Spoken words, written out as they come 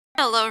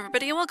Hello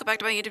everybody and welcome back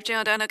to my YouTube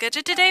channel, Dino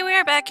Gadget. Today we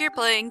are back here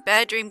playing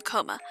Bad Dream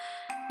Coma.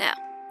 Now,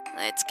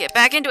 let's get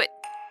back into it.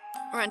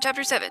 We're on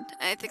chapter 7.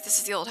 I think this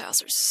is the old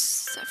house, or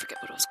I forget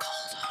what it was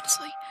called,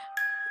 honestly.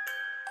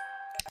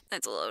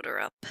 Let's load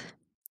her up.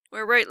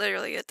 We're right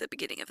literally at the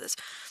beginning of this.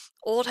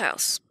 Old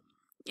house.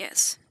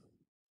 Yes.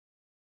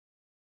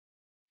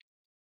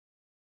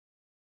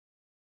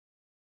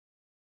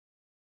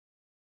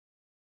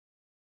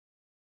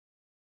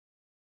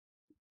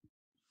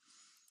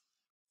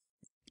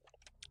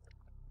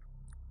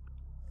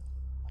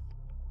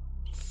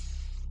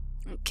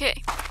 Okay.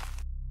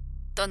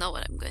 Don't know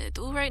what I'm going to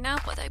do right now,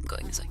 but I'm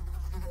going to say,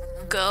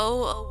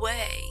 go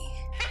away.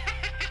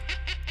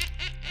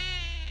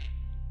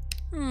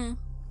 Well,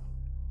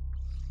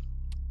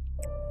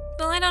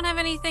 I don't have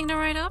anything to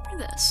write over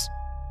this.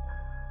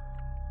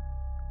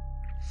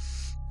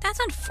 That's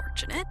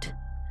unfortunate.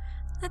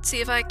 Let's see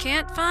if I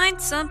can't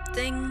find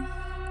something.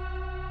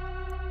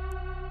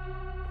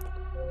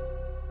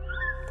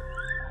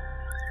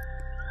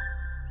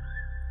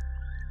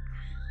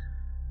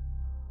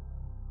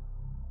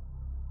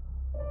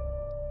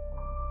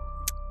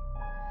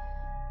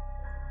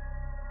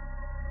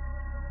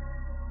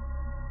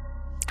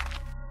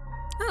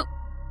 Oh,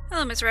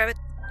 hello, Miss Rabbit.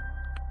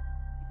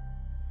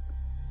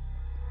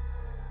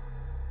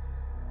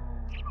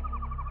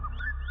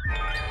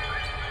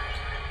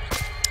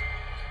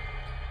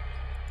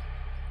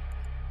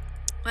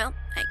 Well,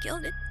 I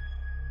killed it.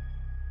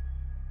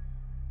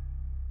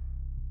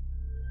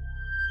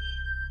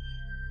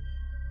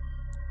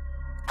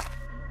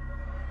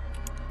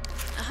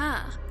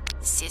 Aha!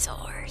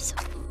 Scissors.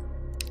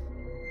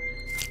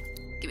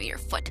 Give me your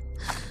foot.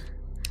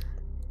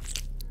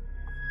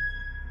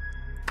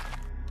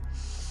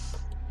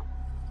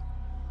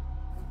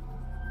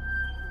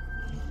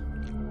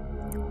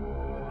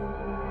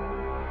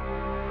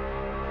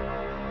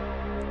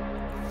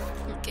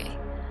 Okay.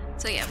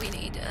 So yeah, we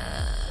need,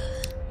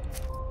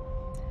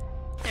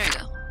 there we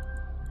go.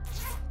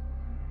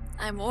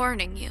 I'm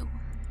warning you.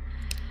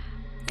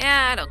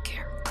 Yeah, I don't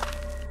care.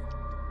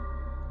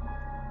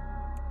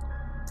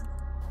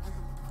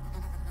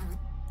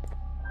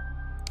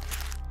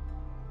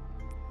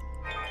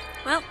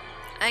 Well,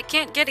 I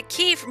can't get a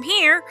key from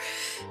here.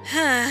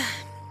 Oh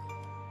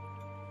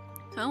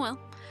well.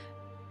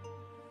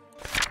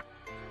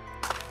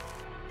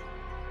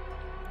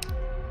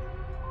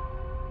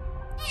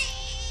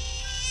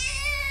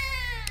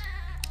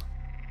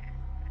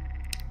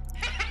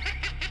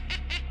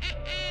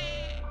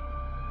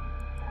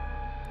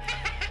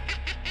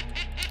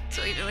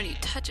 So even when you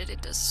touch it,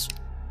 it just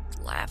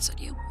laughs at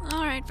you.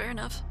 Alright, fair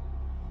enough.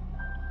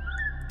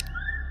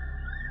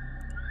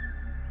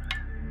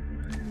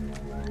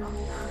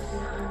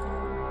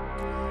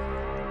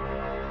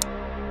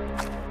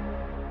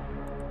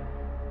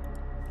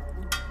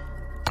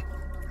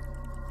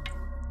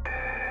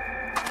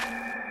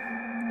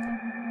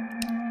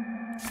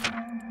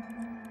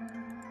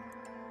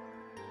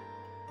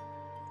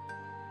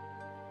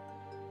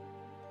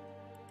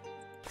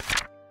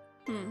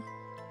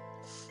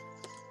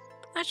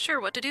 Not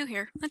sure what to do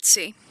here. Let's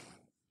see.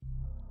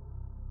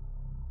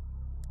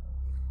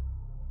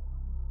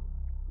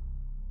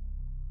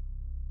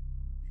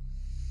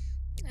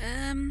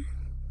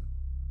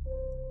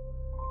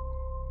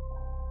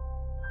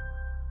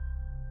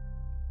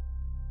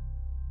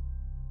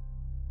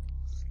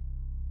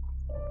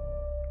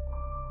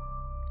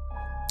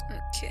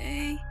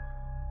 Okay.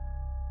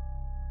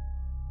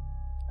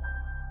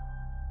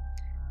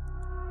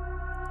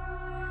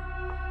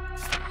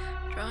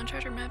 Drawn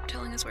treasure map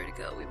telling us where to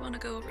go. We want to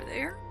go over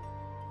there.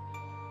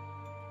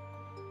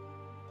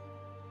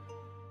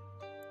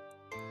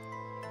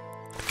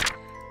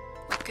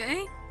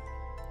 Okay.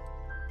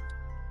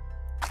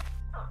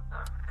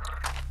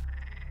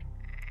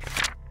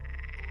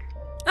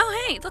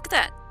 Oh, hey, look at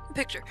that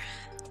picture.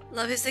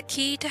 Love is the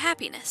key to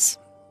happiness.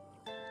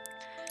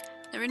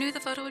 Never knew the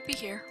photo would be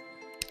here.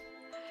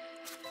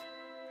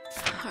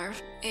 Or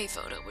a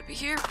photo would be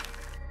here.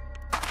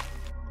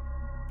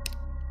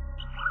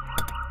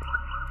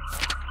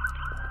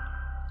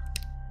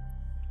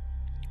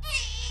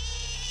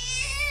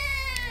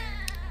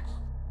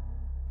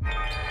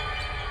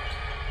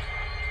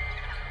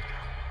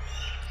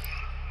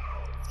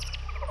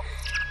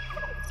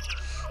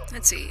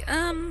 Let's see,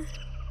 I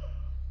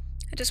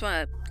just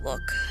want to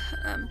look,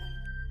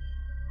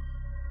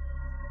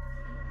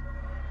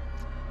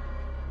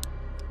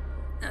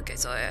 okay,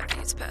 so I have to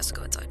use the pass to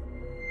go inside.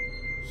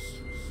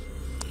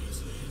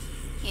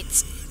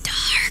 It's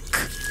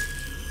dark.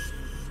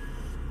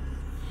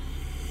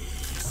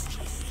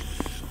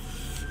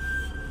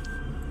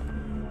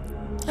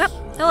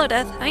 Oh, hello,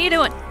 Death. How you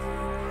doing?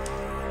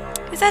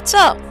 Is that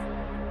so?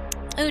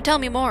 Oh, tell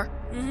me more.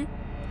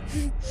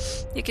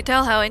 You can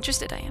tell how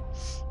interested I am.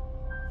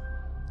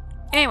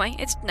 Anyway,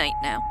 it's night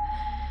now.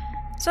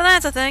 So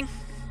that's a thing.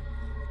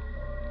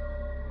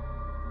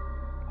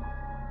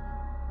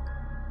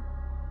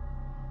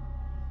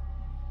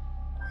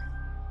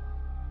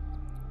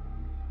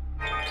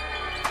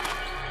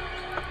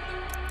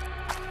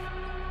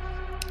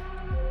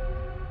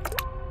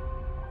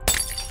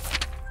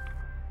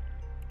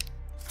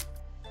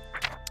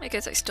 I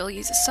guess I still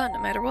use the sun no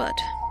matter what.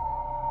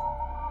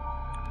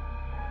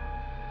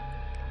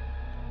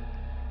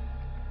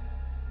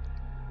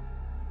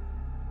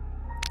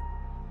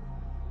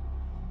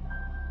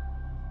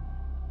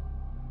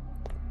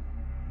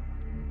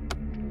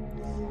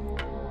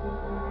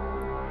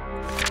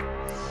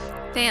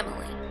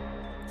 Family.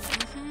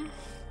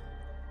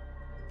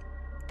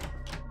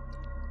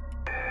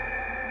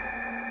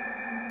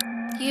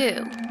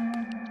 You.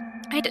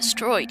 I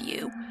destroyed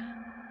you.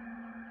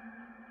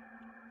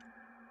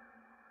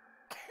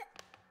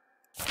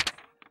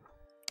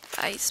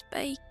 Ice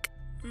bake.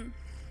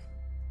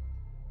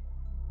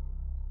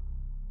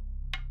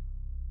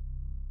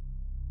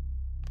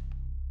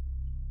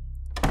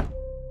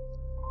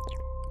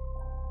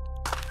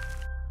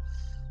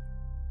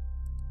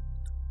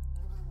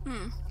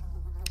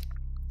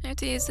 I have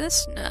to use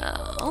this?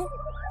 No.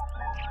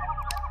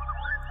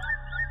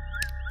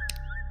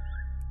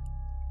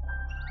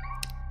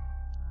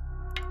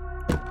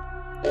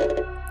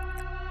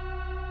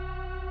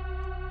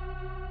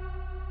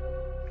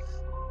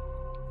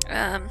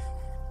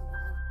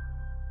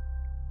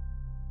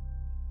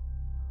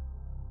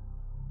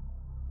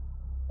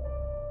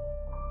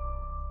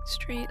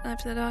 Street,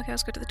 left the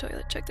doghouse, go to the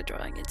toilet, check the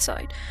drawing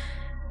inside.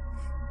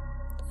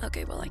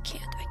 Okay, well I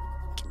can't. I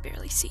can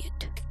barely see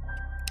it.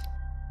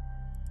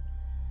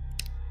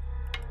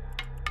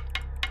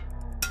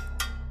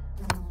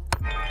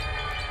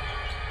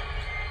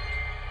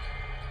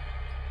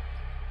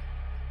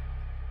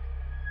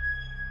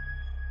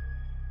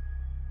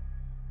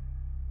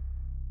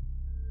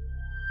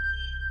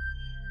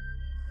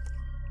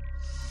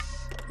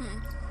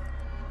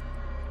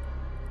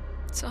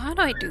 So how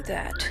do I do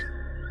that?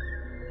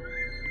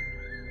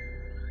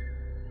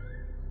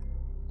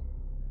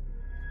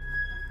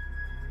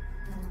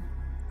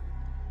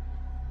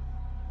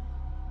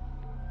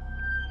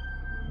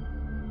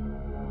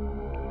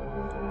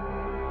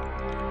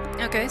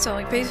 Okay, so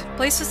I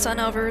place the sun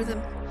over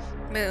the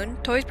moon.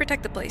 Toys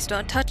protect the place.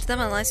 Don't touch them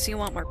unless you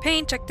want more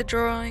paint. Check the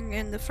drawing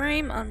in the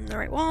frame on the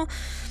right wall.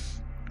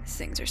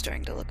 Things are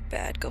starting to look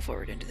bad. Go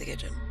forward into the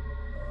kitchen.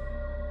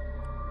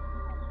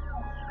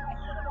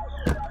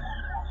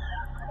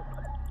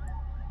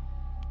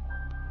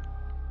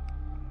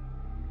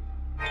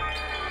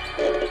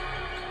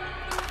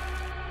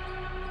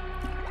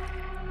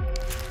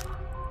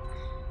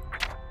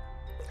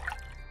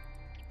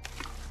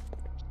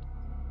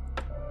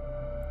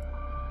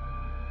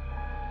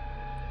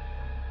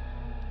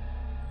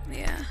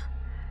 Yeah,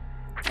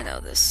 I know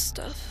this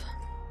stuff.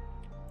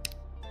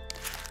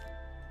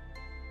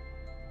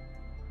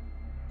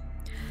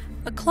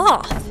 A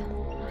cloth!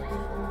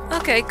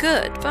 Okay,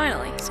 good.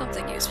 Finally,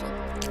 something useful.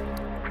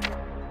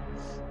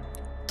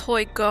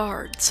 Toy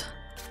guards.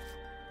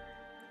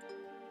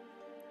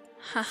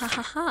 Ha ha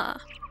ha ha.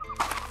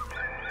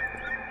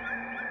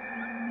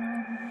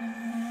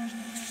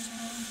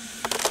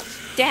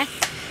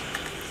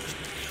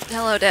 Death.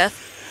 Hello,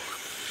 Death.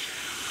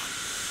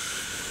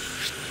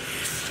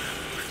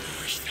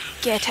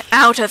 Get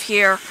out of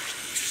here!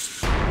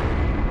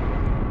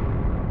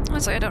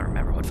 Honestly, I don't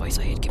remember what voice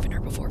I had given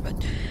her before, but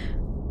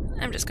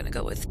I'm just gonna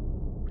go with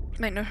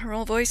my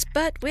normal voice,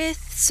 but with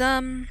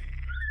some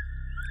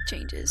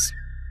changes.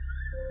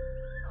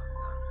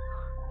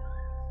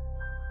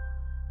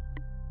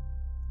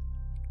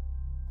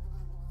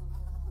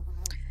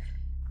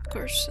 Of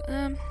course,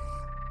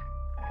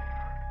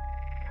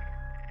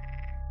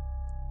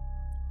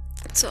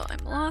 so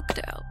I'm locked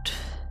out.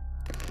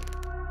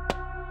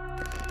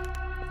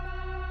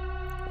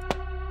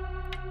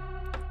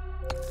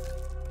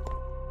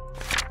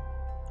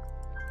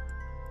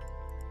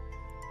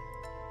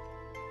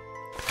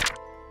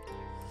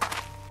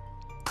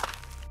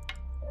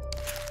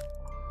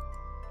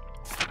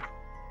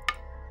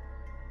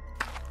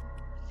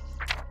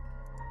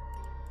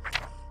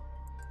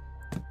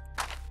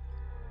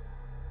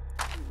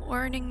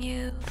 Warning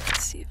you.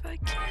 Let's see if I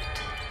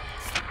can't.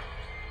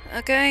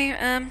 Okay,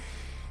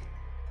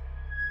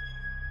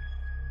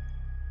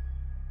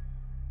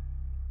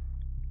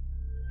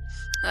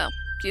 oh,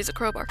 use a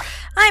crowbar.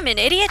 I'm an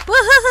idiot!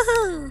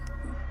 Woohoo!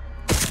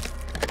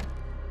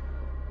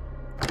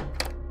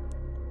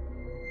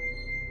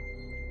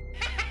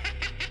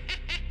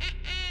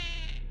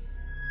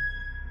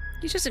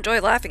 You just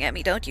enjoy laughing at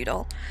me, don't you,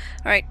 doll?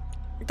 Alright,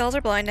 dolls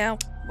are blind now.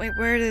 Wait,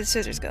 where did the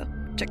scissors go?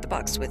 Check the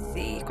box with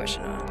the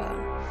question on the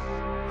bottom.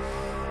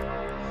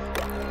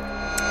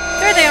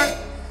 There they are!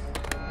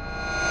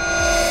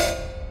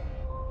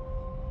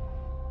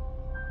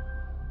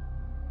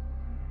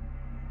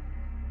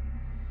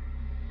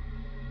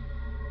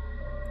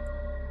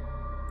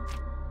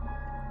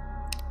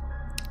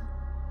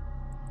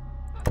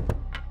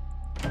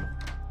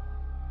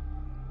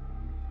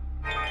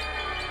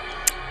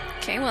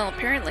 Okay, well,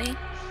 apparently,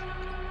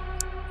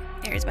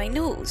 there's my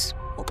nose.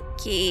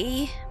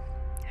 Okay,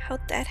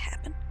 how'd that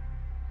happen?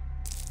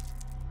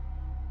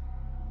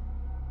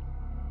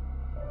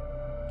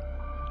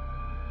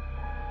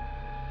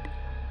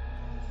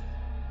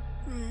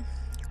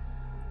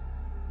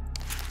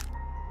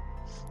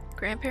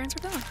 Grandparents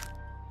are gone.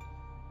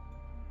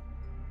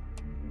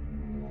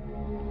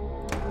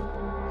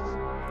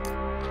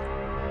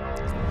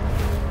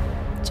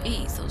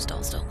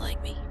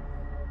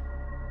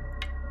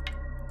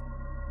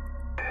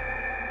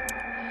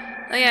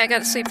 Oh yeah, I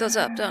gotta sweep those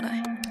up, don't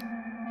I?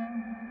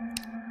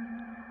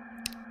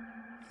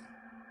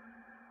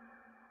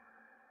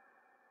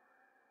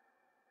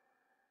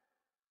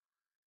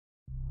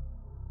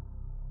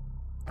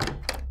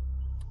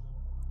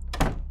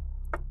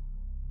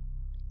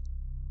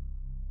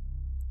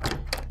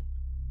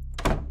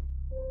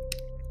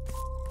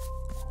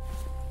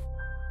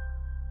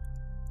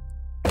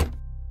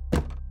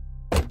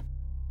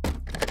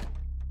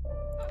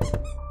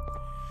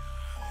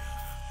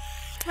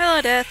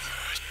 Hello, Death.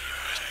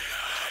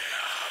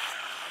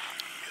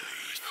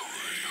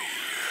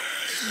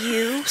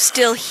 You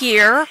still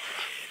here?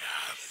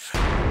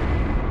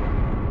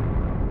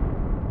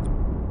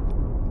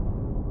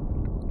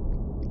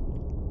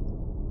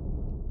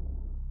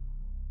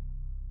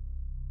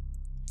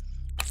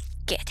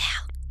 Get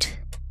out.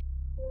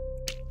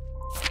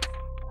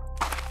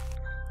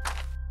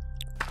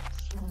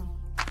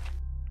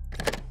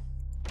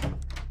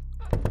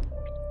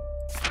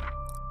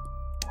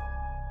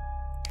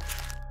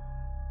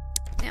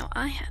 Now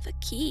I have a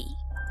key.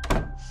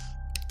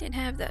 Didn't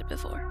have that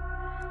before.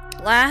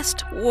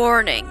 Last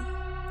warning.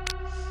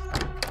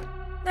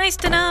 Nice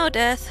to know,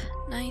 Death.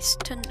 Nice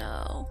to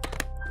know.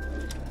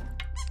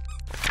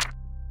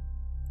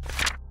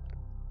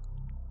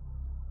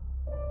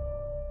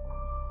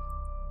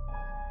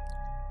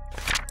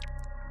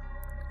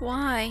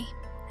 Why?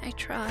 I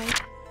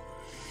tried.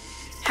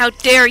 How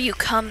dare you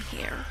come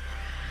here?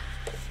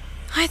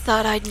 I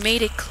thought I'd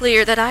made it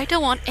clear that I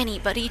don't want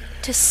anybody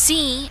to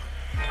see,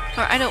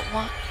 or I don't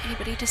want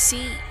anybody to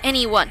see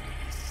anyone.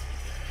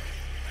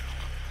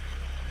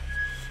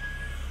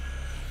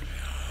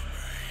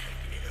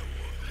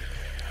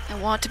 I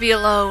want to be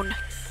alone.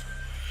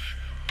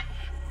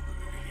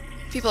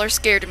 People are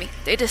scared of me.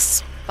 They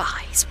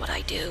despise what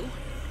I do.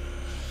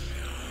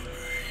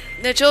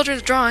 The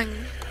children's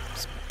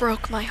drawings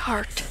broke my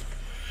heart.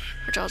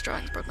 Her child's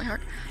drawings broke my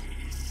heart.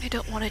 I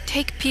don't want to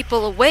take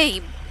people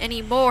away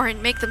anymore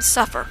and make them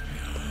suffer.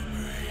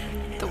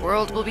 The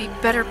world will be a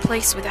better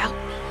place without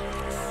me.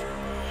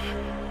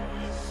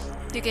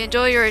 You can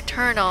enjoy your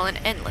eternal and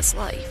endless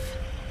life.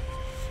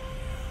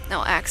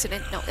 No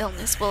accident, no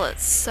illness will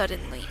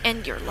suddenly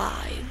end your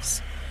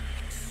lives.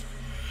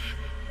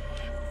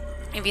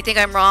 If you think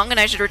I'm wrong and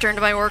I should return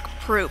to my work,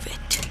 prove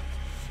it.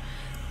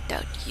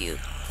 Doubt you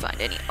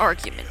find any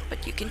argument,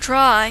 but you can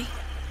try.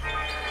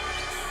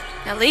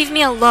 Now leave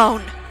me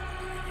alone.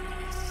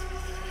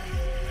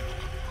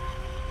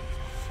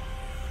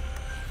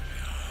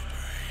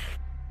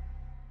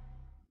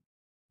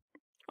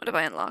 What have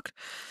I unlocked?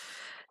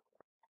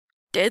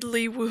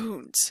 Deadly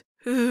wounds.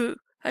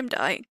 I'm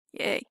dying.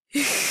 Yay.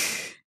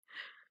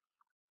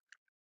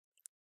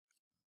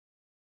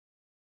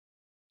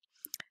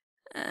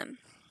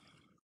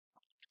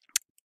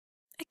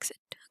 Exit.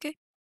 Okay.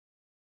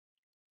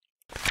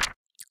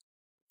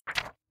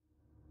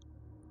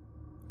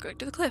 Going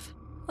to the cliff.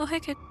 Oh, hey,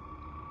 kid.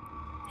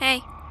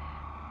 Hey.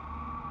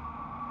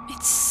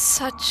 It's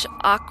such an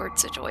awkward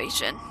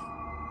situation.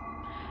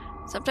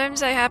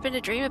 Sometimes I happen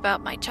to dream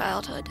about my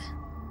childhood.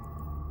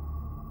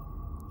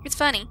 It's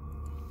funny.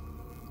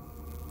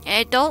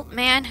 An adult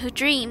man who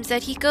dreams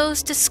that he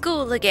goes to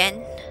school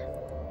again.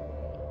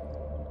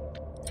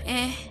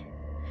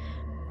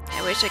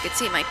 I wish I could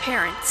see my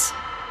parents.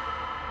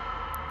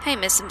 I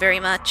miss them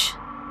very much.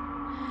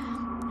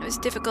 It was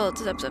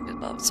difficult.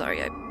 Oh,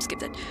 sorry, I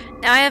skipped it.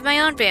 Now I have my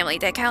own family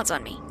that counts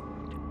on me.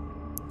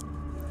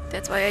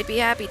 That's why I'd be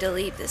happy to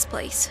leave this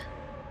place.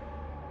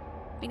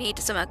 We need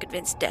to somehow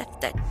convince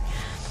Death that...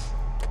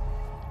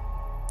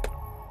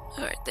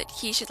 or that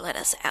he should let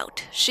us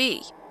out.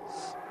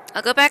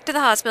 I'll go back to the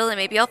hospital and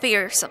maybe I'll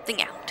figure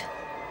something out.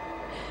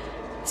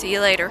 See you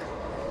later.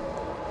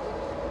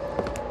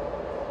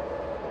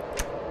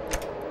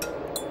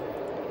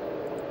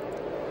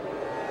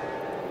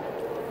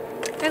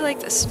 I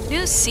like this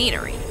new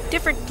scenery.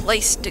 Different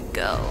place to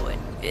go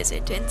and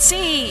visit and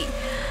see.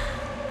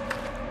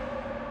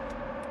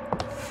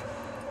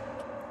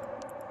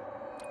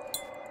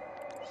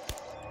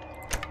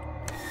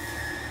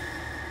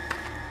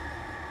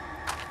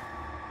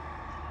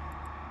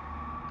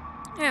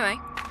 Anyway.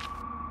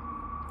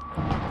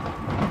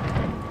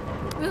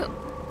 Ooh,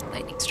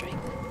 lightning strike.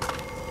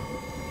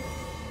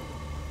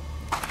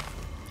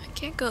 I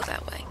can't go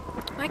that way.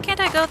 Why can't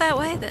I go that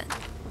way then?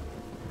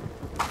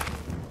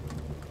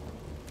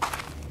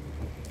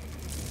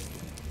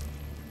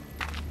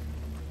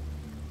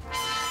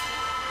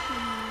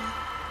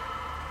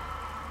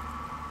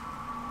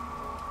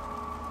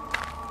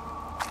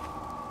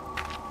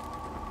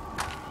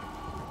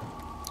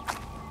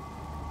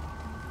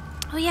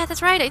 Oh yeah,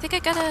 that's right. I think I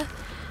got a...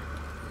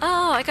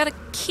 Oh, I got a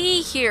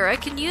key here. I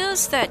can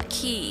use that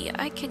key.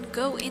 I can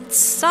go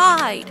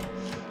inside.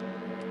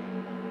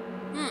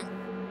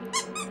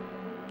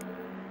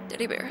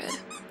 Teddy bear head.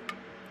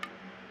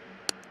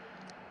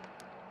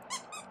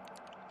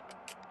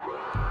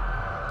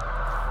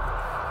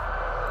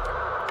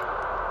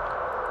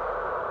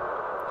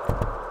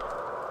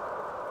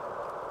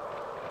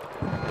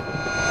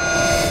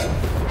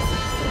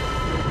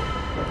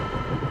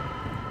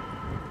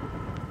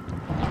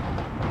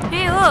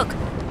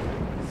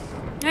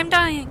 I'm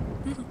dying.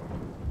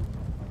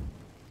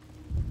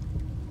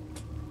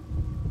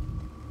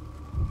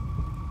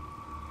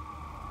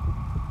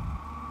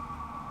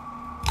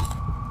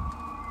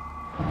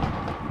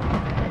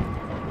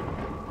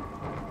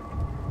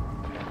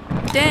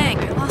 Dang,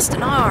 I lost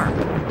an arm.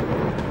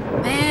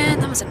 Man,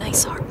 that was a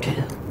nice arm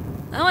too.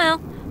 Oh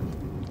well.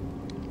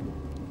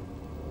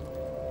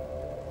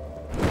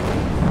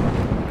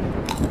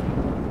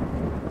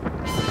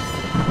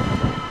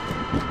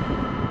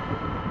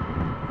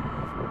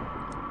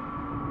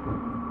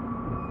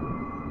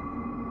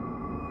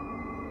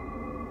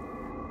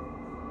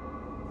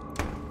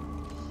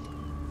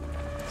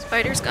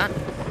 Spider's gone.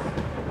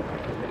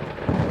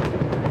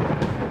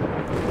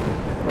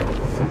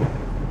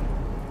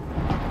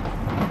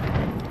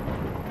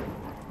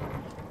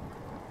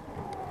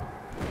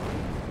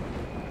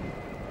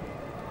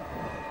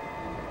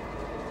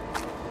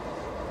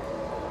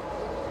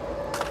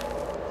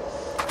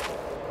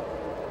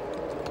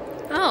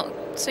 Oh,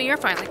 so you're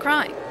finally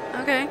crying.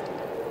 Okay.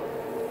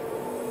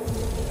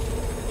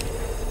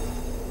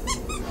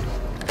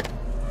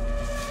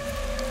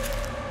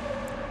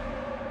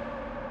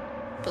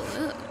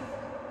 Balloon.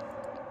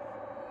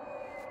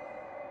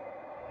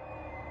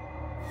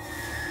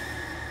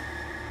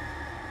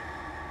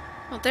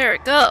 Well, there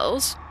it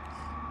goes.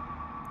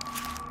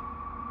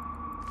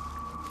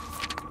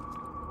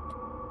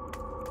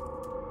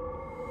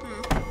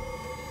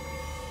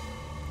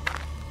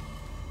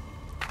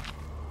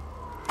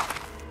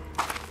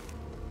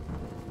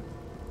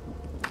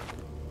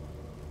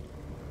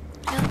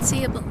 I don't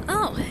see a balloon.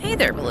 Oh, hey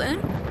there,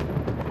 balloon.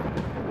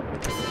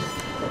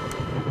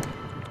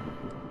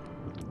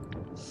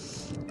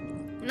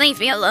 Leave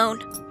me alone.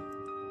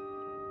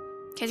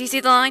 Can't you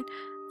see the line?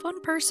 One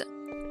person.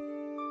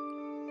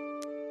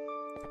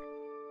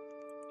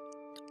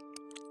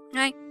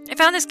 I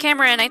found this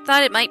camera and I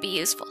thought it might be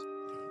useful.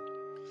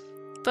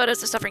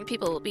 Photos of suffering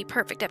people will be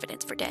perfect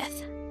evidence for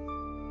death.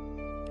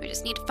 We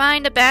just need to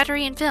find a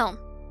battery and film.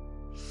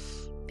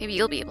 Maybe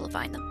you'll be able to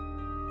find them.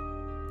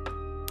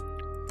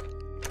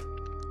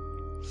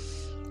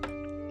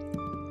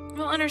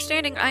 Well,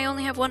 understanding I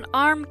only have one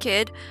arm,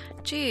 kid.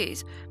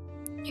 Jeez.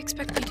 You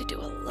expect me to do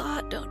a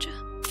lot, don't you?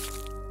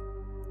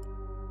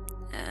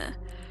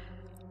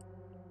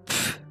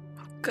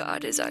 Oh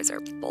God, his eyes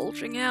are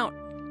bulging out.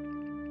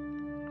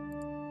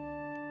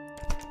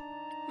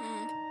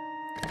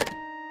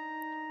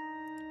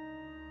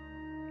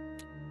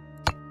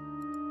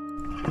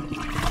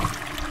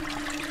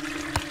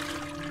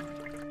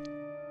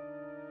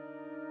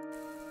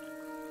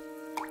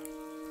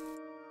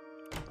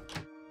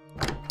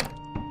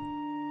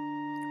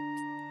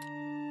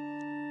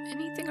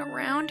 Anything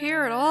around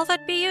here at all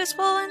that'd be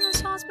useful in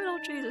this hospital?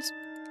 Jesus.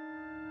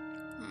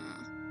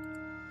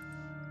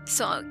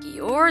 So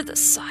you're the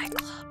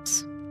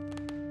Cyclops.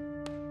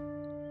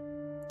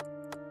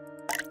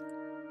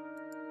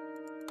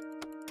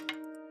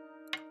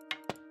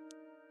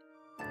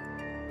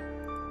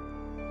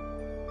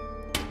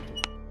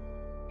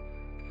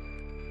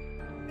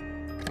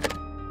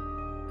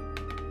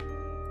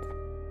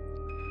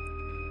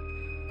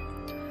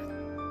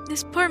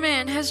 This poor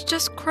man has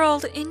just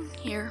crawled in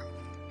here.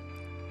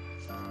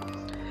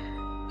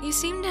 You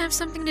seem to have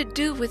something to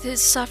do with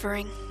his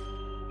suffering.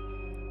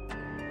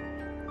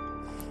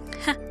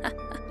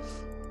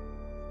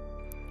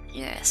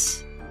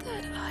 Yes,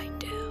 that I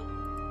do.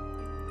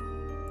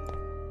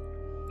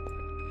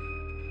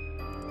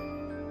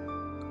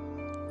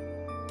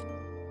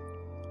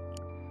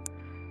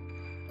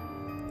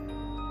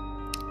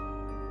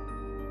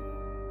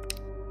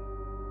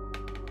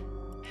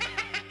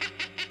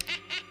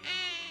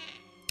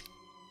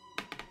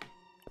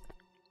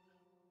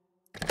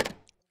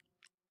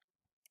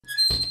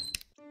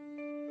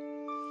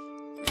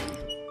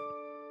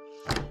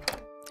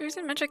 There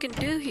isn't much I can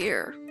do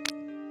here.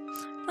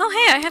 Oh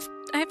hey, I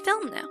have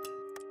film now.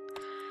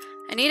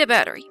 I need a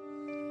battery.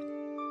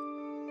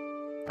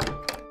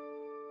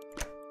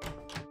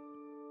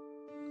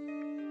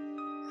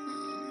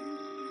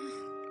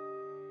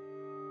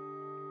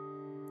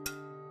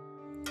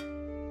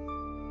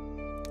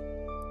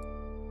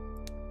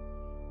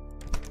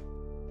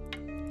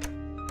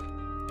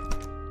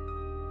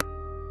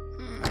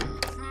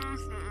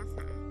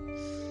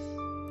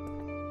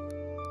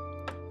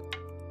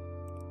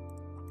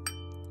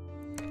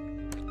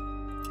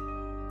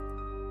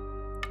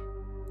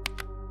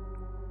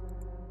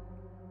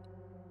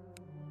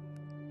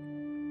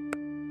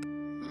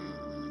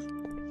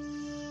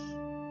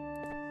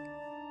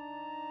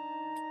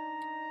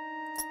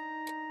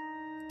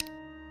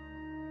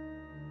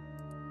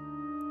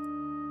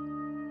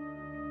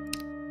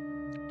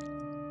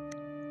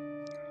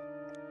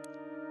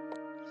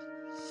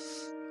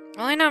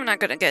 Well, I know I'm not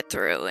gonna get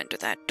through into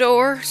that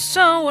door,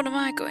 so what am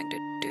I going to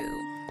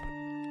do?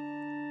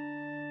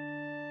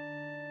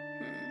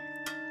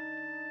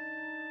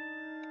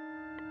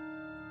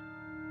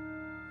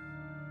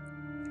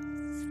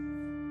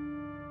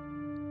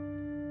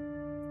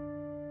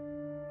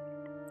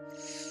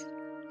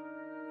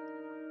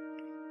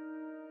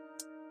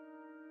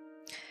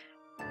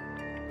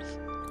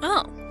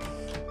 Oh.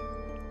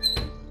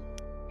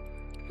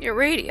 Your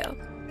radio.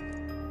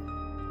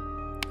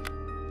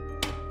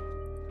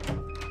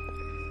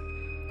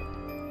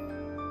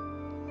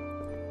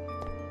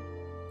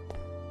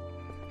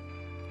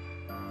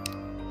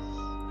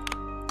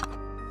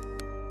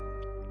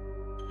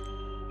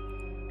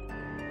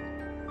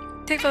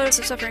 Take photos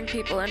of suffering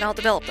people and I'll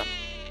develop them.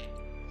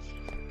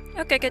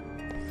 Okay, good.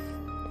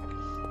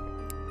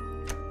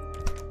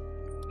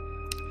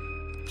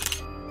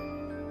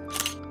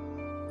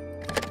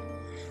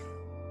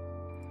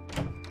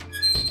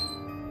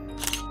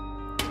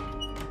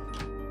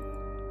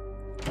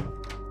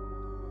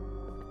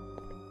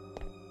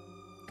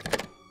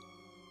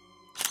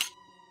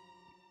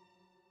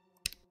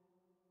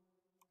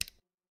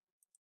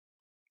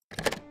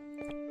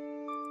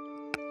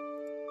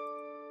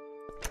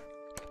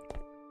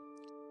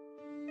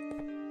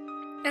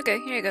 Okay,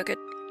 here you go, good.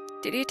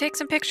 Did you take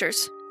some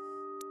pictures?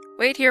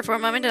 Wait here for a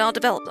moment and I'll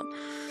develop them.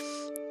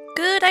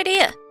 Good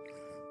idea!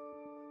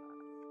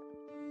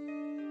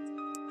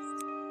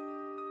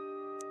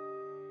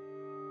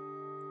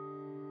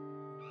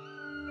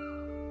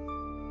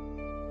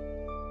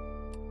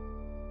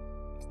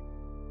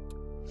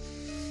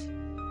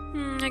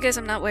 I guess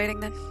I'm not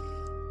waiting then.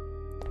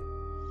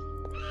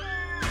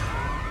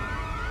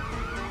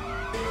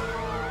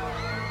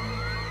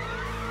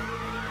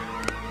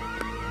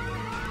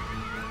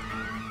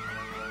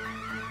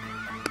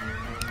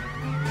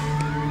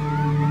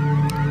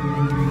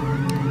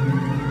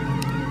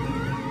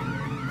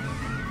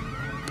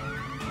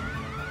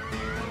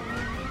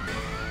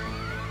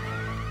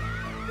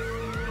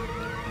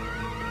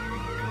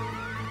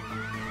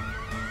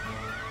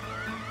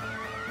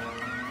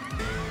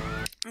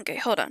 Okay,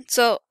 hold on.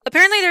 So,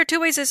 apparently there are two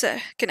ways this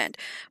can end.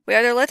 We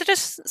either let the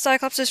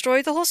Cyclops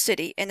destroy the whole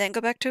city, and then go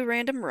back to a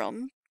random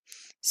room.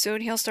 Soon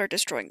he'll start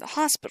destroying the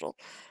hospital.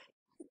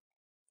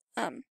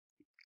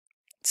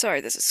 Sorry,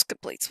 this is a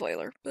complete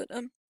spoiler, but,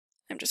 I'm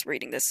just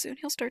reading this. Soon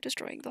he'll start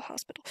destroying the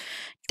hospital.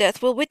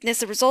 Death will witness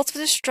the results of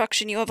the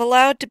destruction you have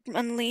allowed to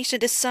unleash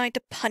and decide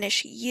to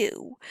punish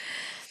you.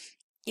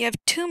 You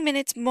have 2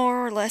 minutes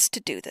more or less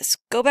to do this.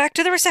 Go back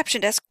to the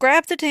reception desk,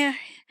 grab the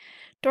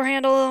door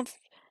handle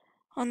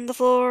on the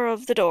floor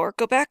of the door.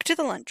 Go back to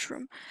the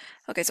lunchroom.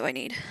 Okay, so I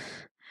need...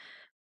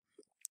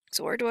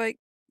 So where do I...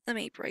 Let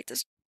me write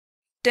this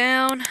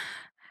down.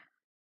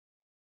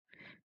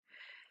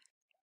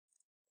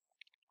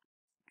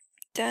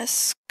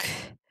 Desk.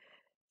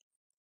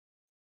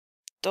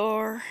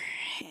 Door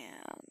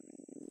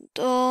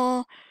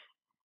handle.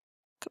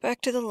 Go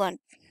back to the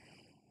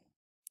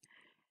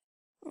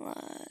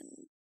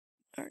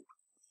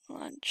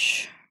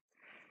lunch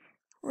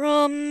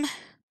room.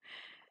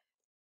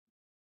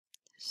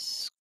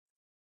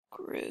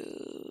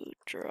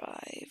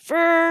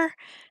 Screwdriver.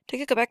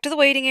 Take it, go back to the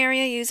waiting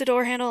area. Use the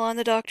door handle on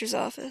the doctor's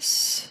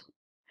office.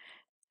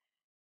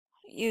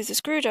 Use the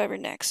screwdriver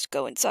next.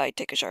 Go inside.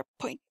 Take a sharp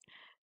point.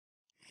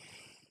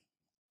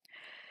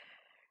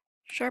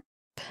 Sharp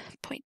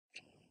point.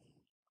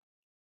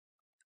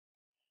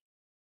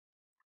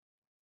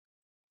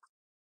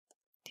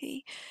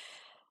 T.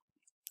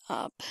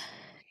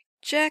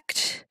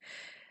 Object.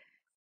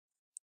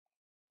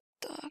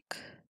 Doc.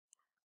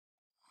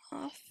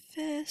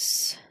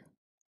 Office.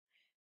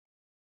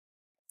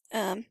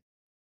 Head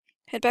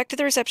back to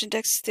the reception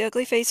desk. The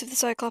ugly face of the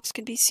Cyclops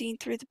can be seen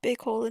through the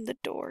big hole in the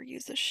door.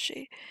 Use the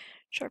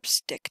sharp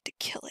stick to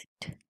kill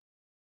it.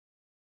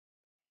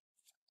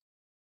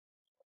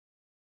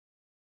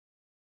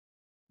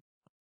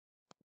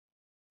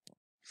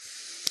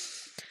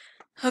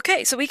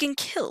 Okay, so we can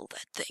kill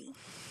that thing.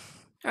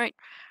 Alright,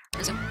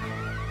 resume.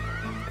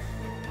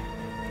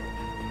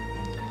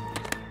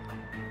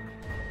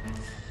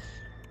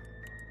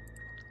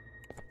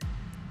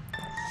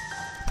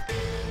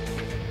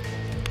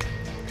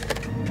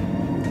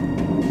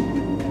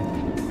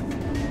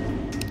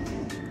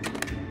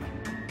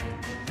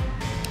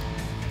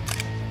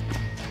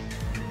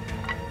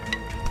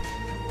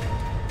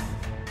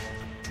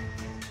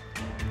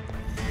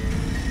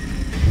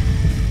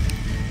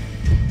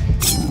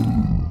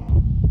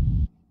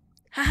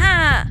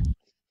 Haha!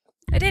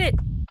 I did it!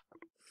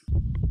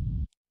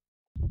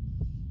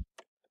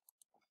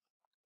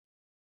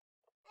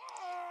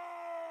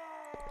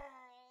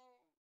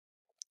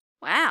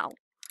 Wow.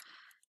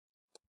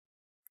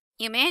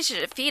 You managed to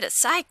defeat a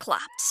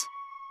Cyclops.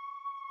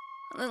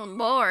 A little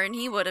more and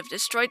he would have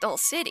destroyed the whole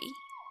city.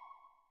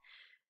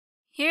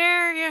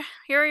 Here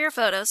are your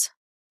photos.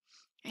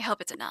 I hope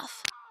it's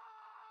enough.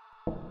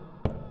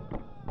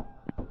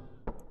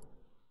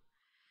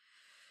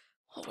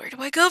 Well, where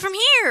do I go from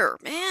here,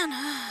 man?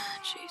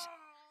 Jeez.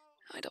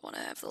 I don't want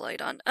to have the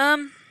light on.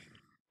 An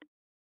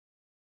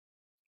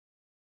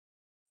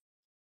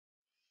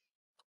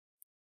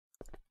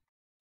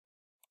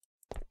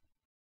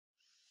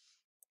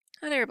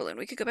air balloon.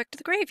 We could go back to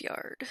the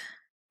graveyard.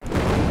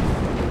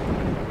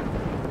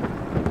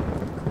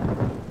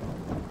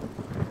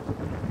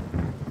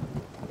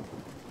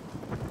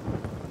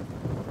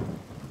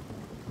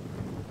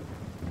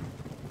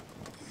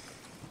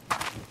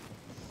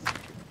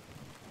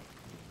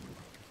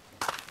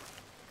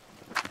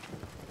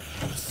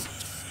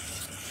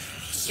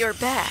 you're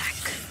back.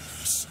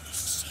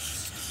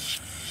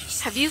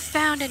 Have you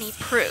found any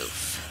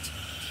proof?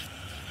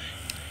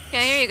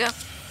 Yeah, here you go.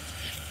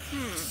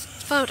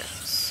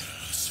 Photos.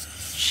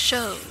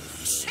 Show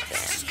me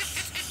them.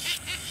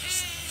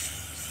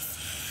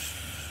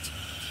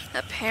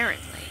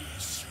 Apparently,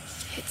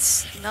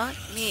 it's not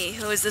me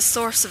who is the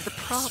source of the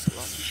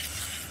problem.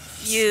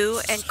 You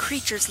and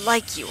creatures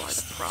like you are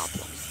the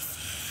problem.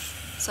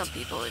 Some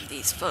people in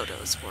these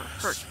photos were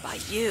hurt by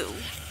you.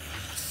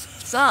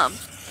 Some?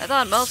 I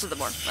thought most of them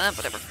were.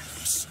 Whatever.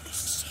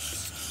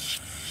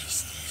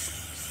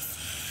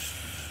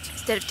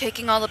 Instead of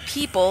taking all the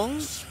people,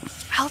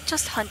 I'll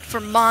just hunt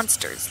for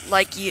monsters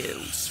like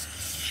you.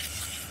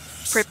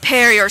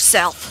 Prepare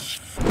yourself.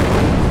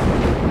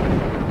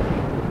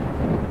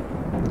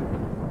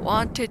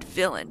 Wanted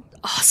villain.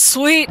 Oh,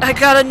 sweet! I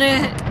got a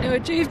new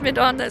achievement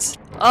on this.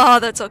 Oh,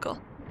 that's so cool.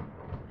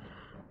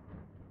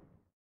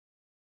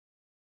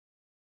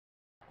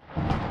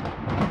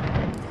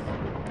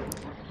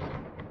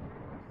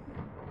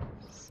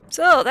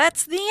 So,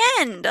 that's the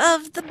end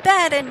of the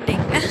bad ending.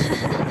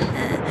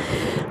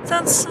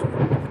 Sounds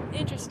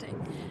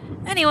interesting.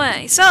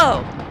 Anyway,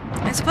 so,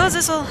 I suppose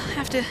this will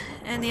have to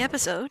end the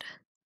episode.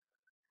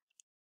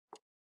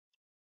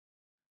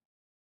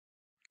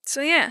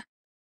 So yeah,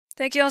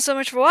 thank you all so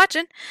much for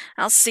watching.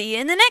 I'll see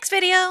you in the next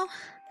video.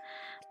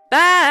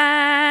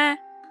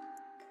 Bye!